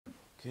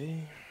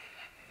Okay.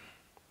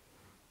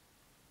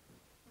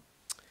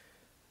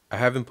 I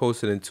haven't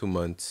posted in 2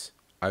 months.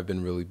 I've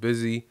been really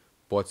busy.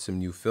 Bought some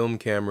new film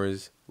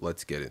cameras.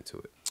 Let's get into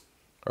it.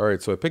 All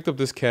right, so I picked up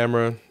this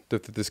camera.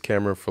 Thrifted this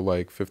camera for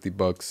like 50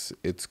 bucks.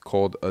 It's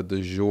called a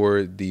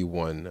DeJour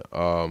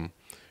D1.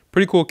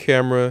 Pretty cool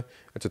camera.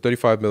 It's a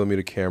 35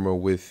 millimeter camera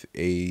with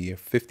a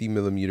 50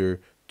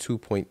 millimeter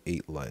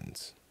 2.8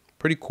 lens.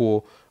 Pretty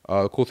cool.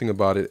 Cool thing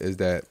about it is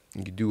that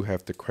you do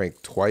have to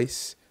crank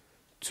twice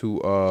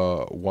to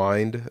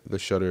wind the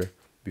shutter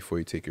before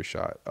you take your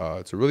shot.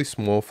 It's a really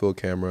small fill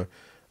camera.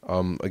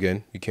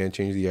 Again, you can't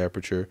change the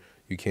aperture.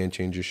 You can't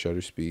change your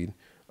shutter speed.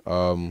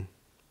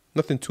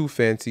 Nothing too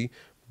fancy,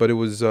 but it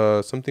was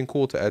something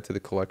cool to add to the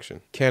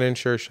collection. Canon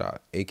SureShot,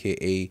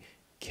 aka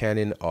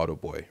Canon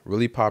Autoboy.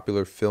 Really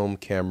popular film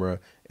camera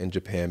in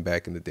Japan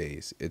back in the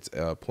days. It's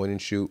a point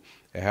and shoot.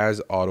 It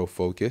has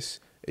autofocus.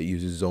 It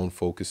uses zone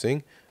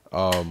focusing.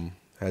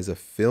 Has a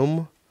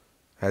film,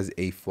 has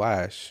a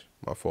flash,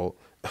 my fault.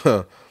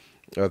 A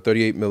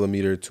 38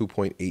 millimeter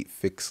 2.8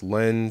 fixed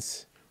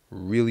lens.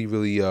 Really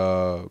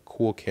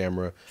cool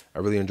camera. I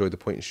really enjoyed the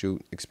point and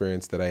shoot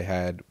experience that I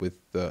had with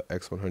the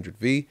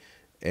X100V,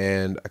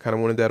 and I kind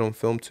of wanted that on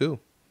film too.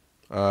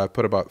 I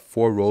put about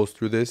 4 rolls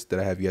through this that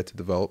I have yet to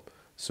develop.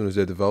 As soon as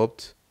they're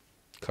developed,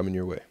 coming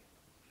your way.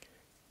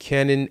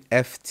 Canon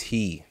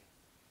FT.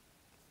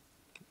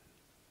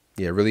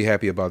 Yeah, really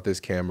happy about this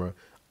camera.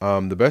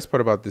 The best part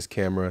about this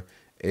camera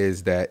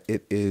is that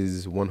it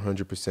is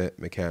 100%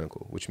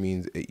 mechanical, which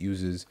means it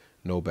uses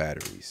no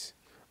batteries.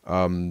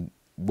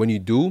 When you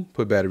do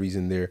put batteries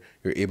in there,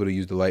 you're able to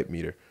use the light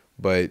meter.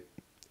 But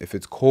if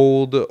it's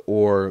cold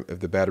or if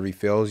the battery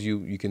fails you,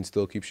 you can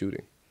still keep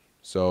shooting.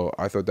 So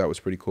I thought that was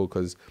pretty cool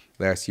because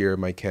last year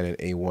my Canon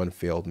A1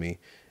 failed me,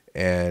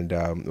 and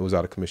it was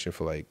out of commission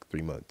for like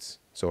 3 months.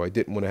 So I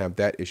didn't want to have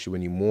that issue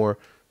anymore.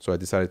 So I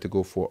decided to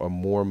go for a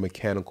more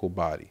mechanical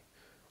body.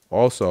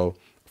 Also,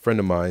 a friend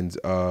of mine's,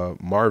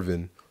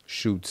 Marvin,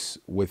 shoots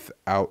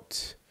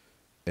without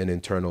an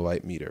internal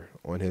light meter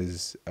on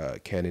his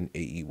Canon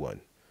AE1.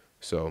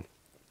 So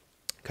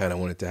kind of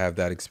wanted to have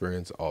that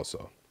experience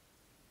also.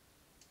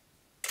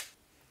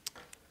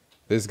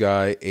 This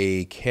guy,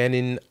 a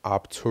Canon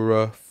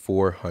Optura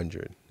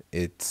 400.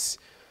 It's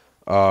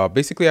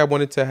basically I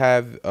wanted to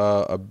have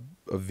a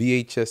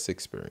VHS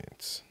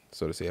experience,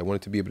 so to say. I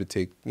wanted to be able to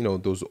take,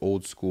 those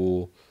old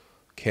school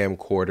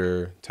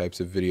camcorder types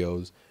of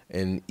videos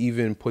and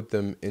even put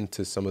them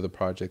into some of the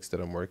projects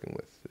that I'm working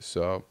with.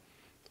 So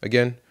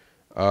again,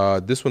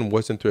 this one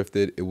wasn't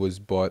thrifted. It was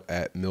bought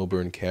at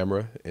Milburn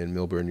Camera in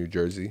Milburn, New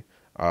Jersey.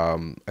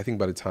 I think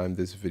by the time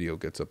this video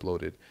gets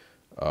uploaded,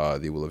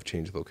 they will have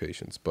changed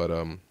locations. But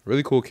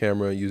really cool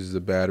camera, uses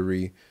a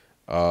battery,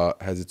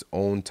 has its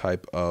own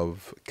type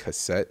of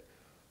cassette.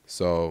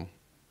 So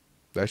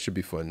that should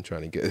be fun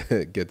trying to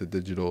get get the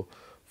digital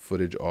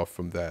footage off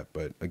from that.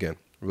 But again,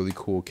 really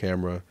cool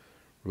camera.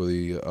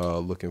 Really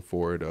looking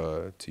forward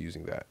to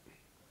using that.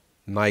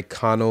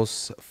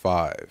 Nikonos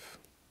 5.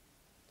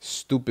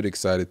 Stupid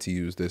excited to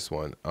use this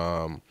one.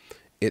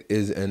 It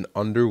is an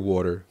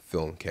underwater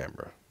film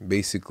camera.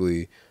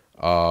 Basically,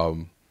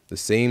 the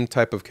same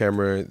type of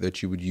camera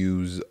that you would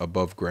use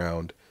above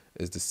ground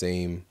is the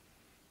same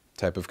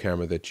type of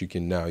camera that you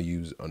can now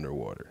use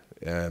underwater.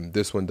 And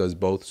this one does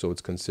both, so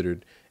it's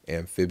considered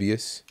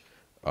amphibious.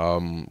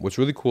 What's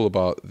really cool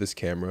about this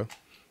camera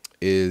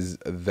is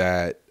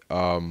that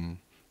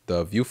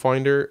the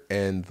viewfinder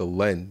and the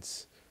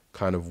lens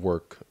kind of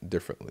work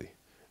differently,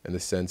 in the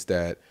sense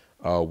that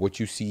what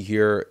you see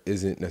here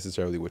isn't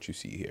necessarily what you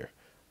see here.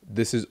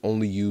 This is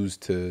only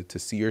used to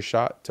see your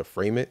shot, to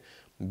frame it,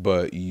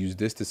 but you use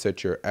this to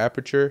set your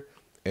aperture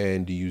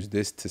and you use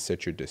this to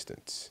set your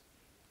distance.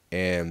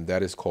 And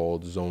that is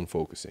called zone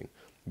focusing.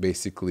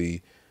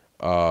 Basically,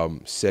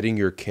 setting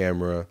your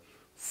camera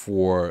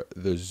for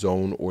the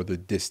zone or the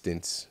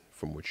distance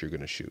from which you're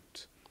going to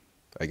shoot.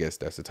 I guess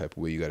that's the type of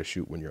way you got to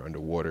shoot when you're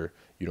underwater.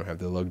 You don't have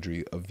the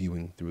luxury of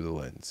viewing through the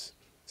lens,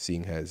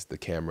 seeing as the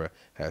camera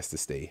has to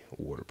stay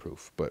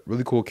waterproof. But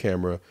really cool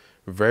camera.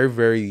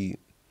 Very,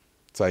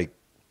 it's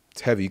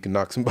heavy. You can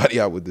knock somebody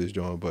out with this,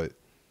 John, but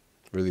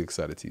really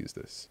excited to use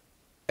this.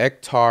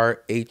 Ektar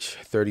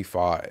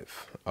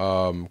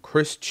H35.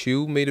 Chris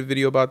Chu made a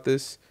video about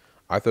this.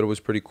 I thought it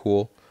was pretty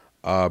cool.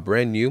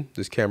 Brand new.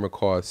 This camera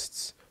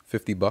costs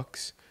 50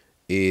 bucks.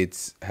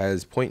 It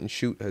has point and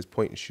shoot as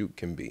point and shoot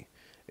can be.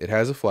 It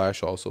has a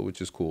flash also,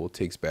 which is cool. It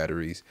takes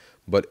batteries,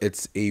 but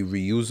it's a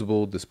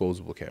reusable,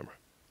 disposable camera.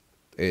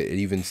 It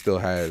even still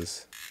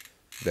has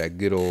that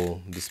good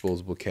old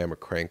disposable camera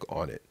crank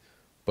on it.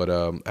 But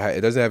it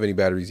doesn't have any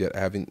batteries yet.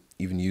 I haven't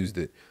even used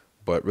it,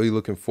 but really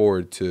looking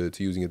forward to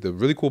using it. The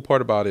really cool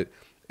part about it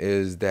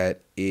is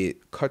that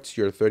it cuts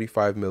your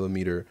 35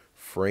 millimeter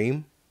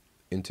frame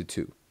into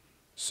 2.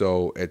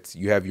 So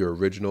you have your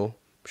original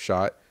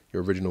shot,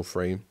 your original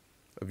frame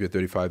of your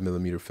 35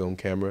 millimeter film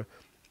camera.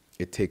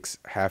 It takes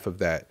half of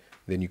that.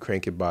 Then you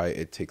crank it by,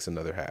 it takes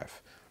another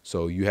half.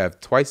 So you have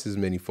twice as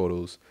many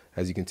photos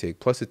as you can take.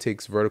 Plus it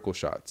takes vertical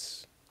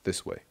shots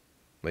this way,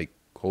 like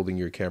holding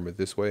your camera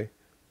this way.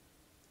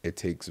 it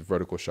takes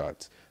vertical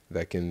shots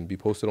that can be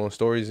posted on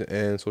stories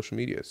and social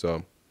media.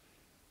 So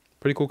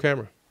pretty cool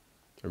camera,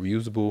 a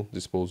reusable,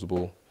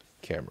 disposable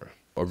camera.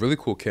 A really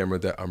cool camera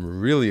that I'm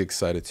really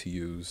excited to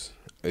use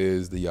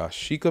is the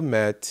Yashica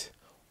Mat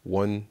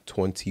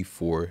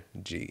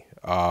 124G.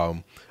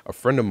 A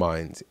friend of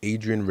mine's,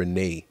 Adrian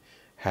Renee,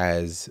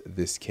 has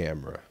this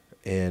camera.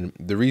 And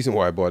the reason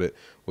why I bought it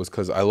was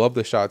because I love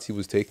the shots he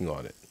was taking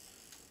on it.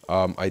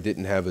 I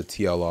didn't have a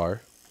TLR,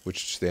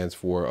 which stands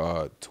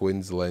for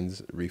Twins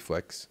Lens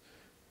Reflex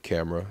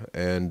camera.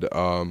 And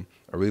I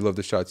really love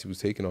the shots he was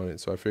taking on it.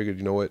 So I figured,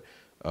 you know what,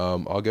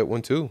 I'll get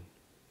one too.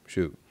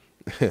 Shoot.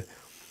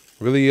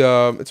 Really,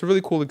 it's a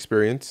really cool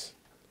experience.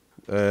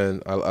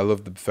 And I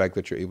love the fact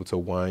that you're able to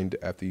wind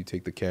after you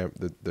take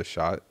the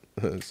shot,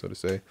 so to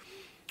say.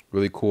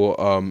 Really cool.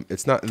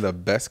 It's not in the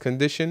best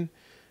condition.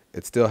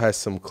 It still has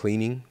some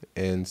cleaning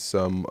and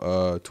some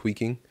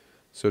tweaking,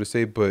 so to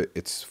say, but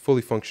it's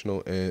fully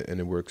functional and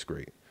it works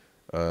great.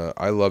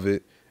 I love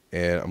it,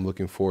 and I'm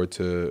looking forward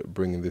to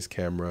bringing this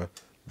camera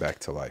back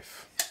to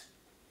life.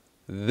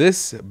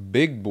 This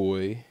big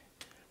boy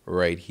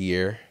right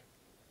here,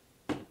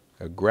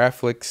 a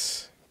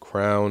Graflex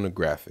Crown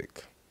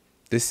Graphic.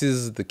 This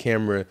is the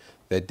camera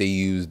that they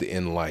used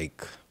in,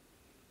 like,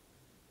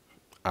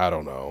 I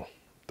don't know,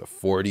 the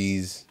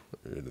 40s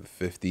or the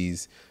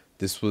 50s.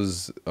 This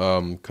was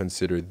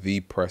considered the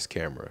press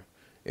camera.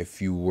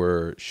 If you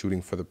were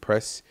shooting for the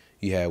press,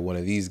 you had one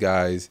of these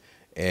guys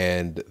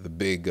and the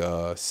big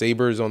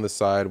sabers on the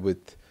side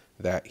with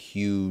that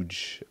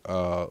huge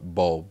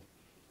bulb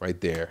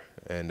right there.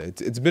 And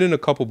it's been in a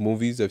couple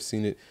movies. I've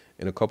seen it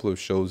in a couple of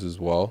shows as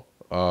well.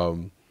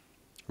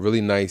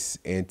 Really nice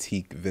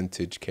antique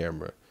vintage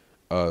camera.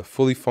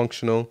 Fully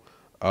functional.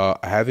 I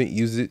haven't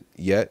used it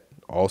yet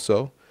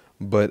also,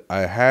 but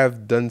I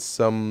have done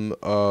some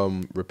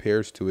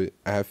repairs to it.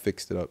 I have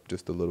fixed it up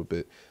just a little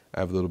bit. I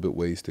have a little bit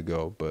ways to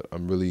go, but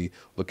I'm really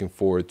looking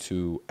forward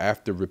to,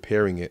 after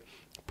repairing it,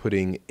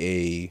 putting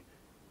a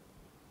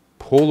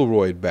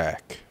Polaroid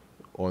back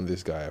on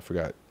this guy. I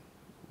forgot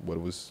what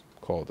it was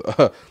called.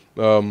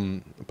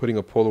 Putting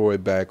a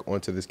Polaroid back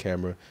onto this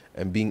camera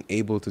and being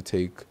able to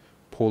take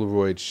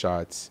Polaroid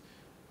shots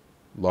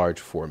large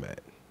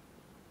format.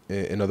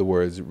 In other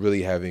words,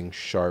 really having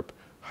sharp,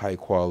 high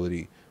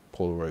quality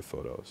Polaroid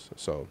photos.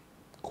 So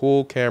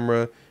cool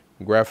camera,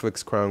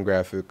 Graflex Crown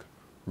Graphic.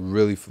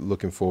 Really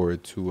looking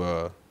forward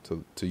to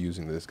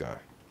using this guy.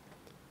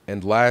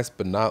 And last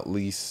but not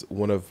least,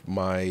 one of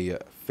my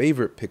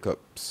favorite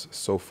pickups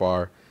so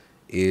far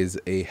is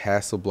a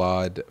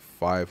Hasselblad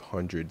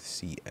 500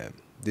 CM.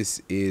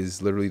 This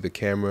is literally the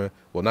camera,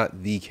 well,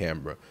 not the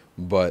camera,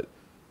 but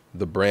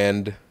the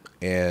brand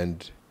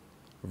and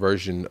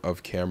version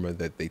of camera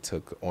that they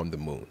took on the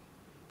moon.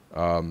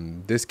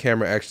 This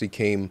camera actually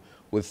came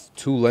with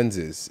two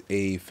lenses,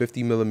 a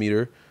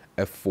 50mm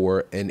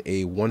f4 and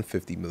a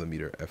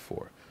 150mm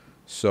f4.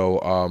 So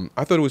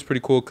I thought it was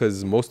pretty cool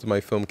because most of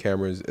my film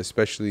cameras,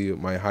 especially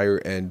my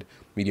higher end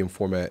medium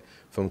format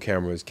film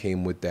cameras,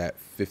 came with that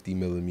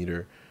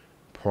 50mm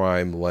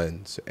prime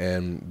lens.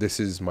 And this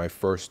is my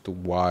first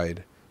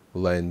wide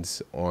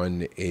lens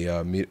on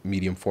a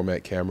medium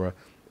format camera,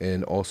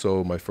 and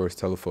also my first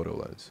telephoto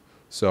lens.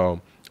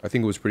 So I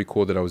think it was pretty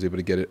cool that I was able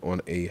to get it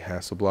on a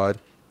Hasselblad.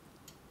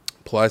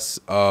 Plus,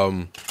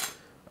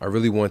 I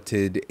really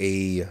wanted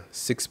a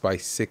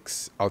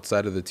 6x6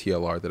 outside of the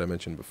TLR that I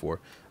mentioned before,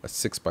 a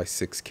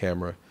 6x6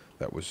 camera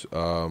that was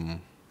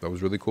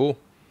really cool.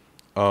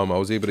 I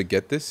was able to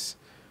get this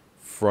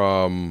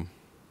from,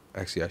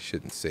 actually I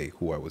shouldn't say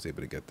who I was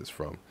able to get this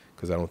from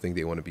because I don't think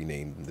they want to be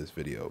named in this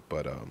video,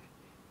 but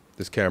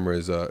this camera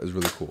is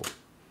really cool.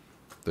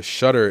 The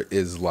shutter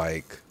is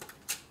like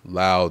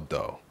loud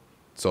though.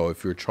 So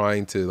if you're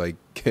trying to like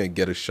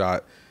get a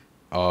shot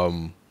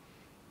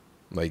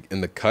like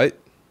in the cut,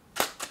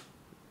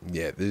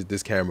 yeah,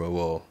 this camera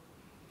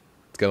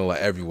it's gonna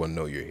let everyone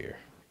know you're here.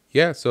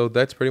 Yeah, so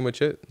that's pretty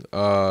much it.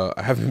 I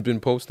haven't been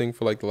posting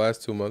for like the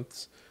last 2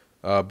 months,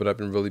 but I've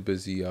been really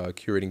busy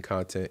curating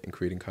content and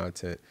creating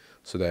content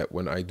so that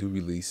when I do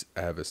release,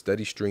 I have a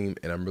steady stream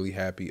and I'm really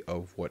happy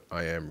of what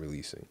I am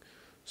releasing.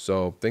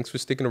 So thanks for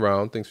sticking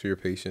around. Thanks for your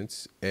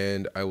patience,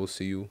 and I will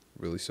see you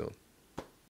really soon.